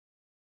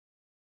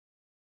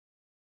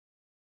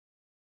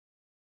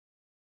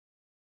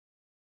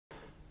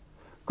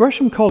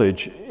Gresham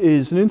College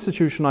is an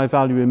institution I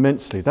value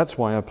immensely. That's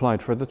why I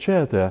applied for the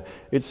chair there.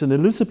 It's an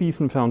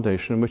Elizabethan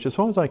foundation which, as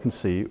far as I can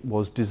see,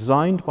 was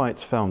designed by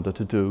its founder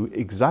to do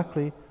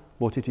exactly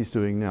what it is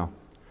doing now,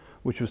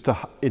 which was to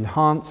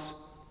enhance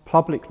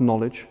public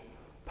knowledge,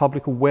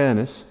 public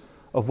awareness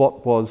of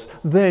what was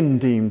then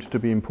deemed to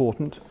be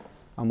important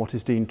and what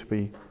is deemed to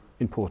be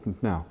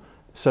important now.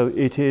 So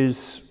it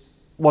is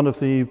one of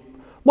the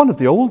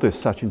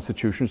oldest such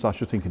institutions, I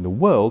should think, in the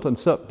world, and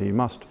certainly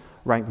must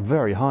rank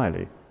very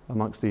highly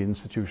amongst the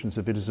institutions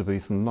of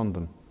Elizabethan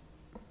London.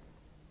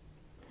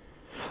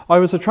 I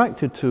was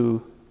attracted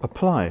to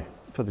apply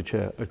for the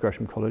chair at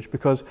Gresham College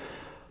because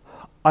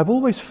I've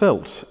always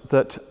felt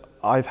that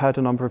I've had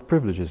a number of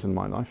privileges in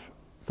my life,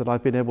 that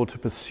I've been able to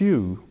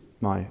pursue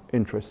my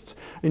interests.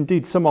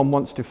 Indeed, someone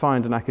once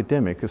defined an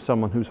academic as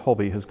someone whose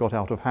hobby has got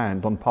out of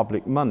hand on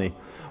public money.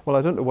 Well,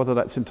 I don't know whether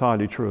that's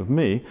entirely true of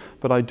me,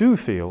 but I do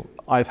feel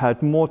I've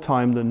had more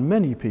time than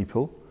many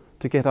people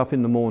to get up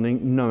in the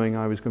morning knowing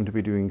I was going to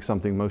be doing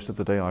something most of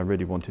the day I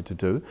really wanted to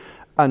do.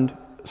 And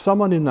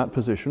someone in that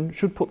position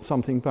should put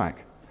something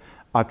back.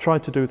 I've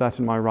tried to do that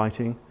in my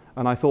writing,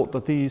 and I thought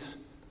that these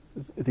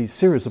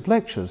series of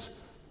lectures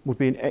would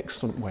be an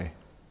excellent way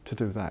to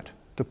do that,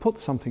 to put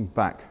something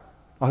back.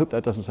 I hope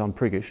that doesn't sound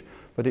priggish,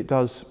 but it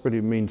does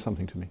really mean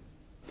something to me.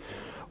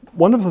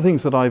 One of the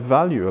things that I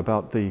value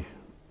about the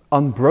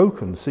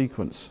unbroken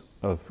sequence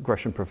of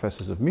Gresham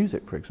Professors of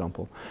Music, for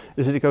example,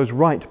 is that it goes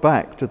right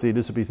back to the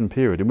Elizabethan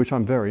period, in which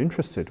I'm very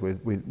interested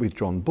with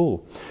John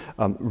Bull.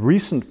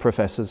 Recent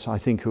professors, I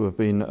think, who have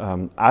been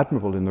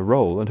admirable in the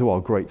role and who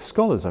are great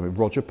scholars, I mean,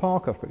 Roger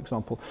Parker, for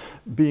example,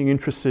 being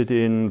interested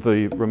in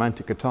the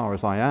romantic guitar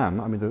as I am,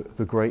 I mean,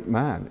 the great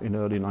man in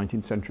early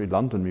 19th century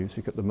London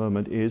music at the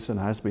moment is and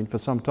has been for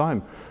some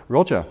time,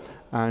 Roger,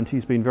 and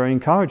he's been very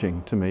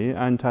encouraging to me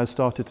and has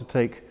started to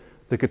take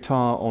the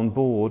guitar on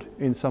board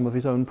in some of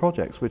his own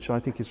projects, which I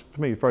think is, for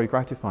me, very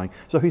gratifying.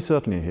 So he's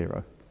certainly a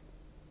hero.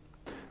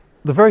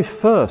 The very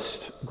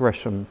first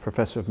Gresham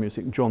Professor of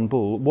Music, John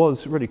Bull,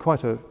 was really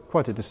quite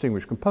a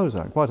distinguished composer,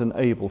 quite an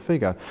able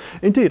figure.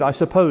 Indeed, I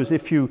suppose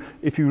if you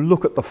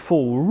look at the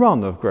full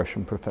run of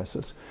Gresham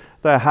Professors,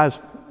 there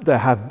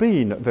have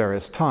been at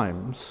various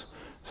times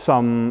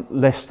some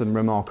less than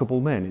remarkable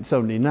men. It's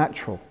only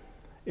natural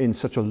in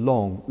such a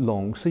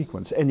long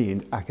sequence. Any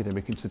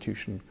academic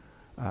institution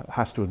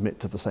has to admit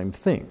to the same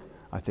thing,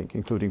 I think,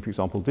 including, for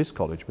example, this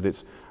college with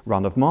its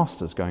run of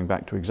masters going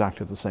back to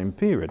exactly the same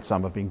period.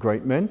 Some have been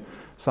great men,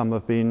 some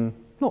have been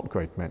not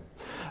great men.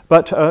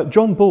 But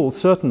John Bull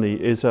certainly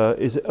is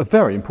a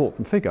very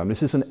important figure.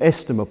 This is an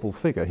estimable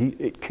figure.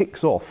 It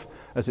kicks off,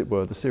 as it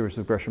were, the series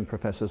of Gresham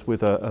Professors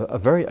with a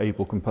very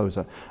able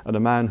composer and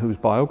a man whose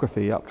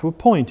biography up to a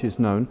point is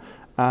known.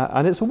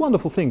 And it's a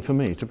wonderful thing for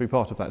me to be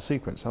part of that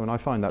sequence. I mean, I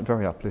find that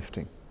very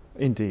uplifting,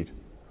 indeed.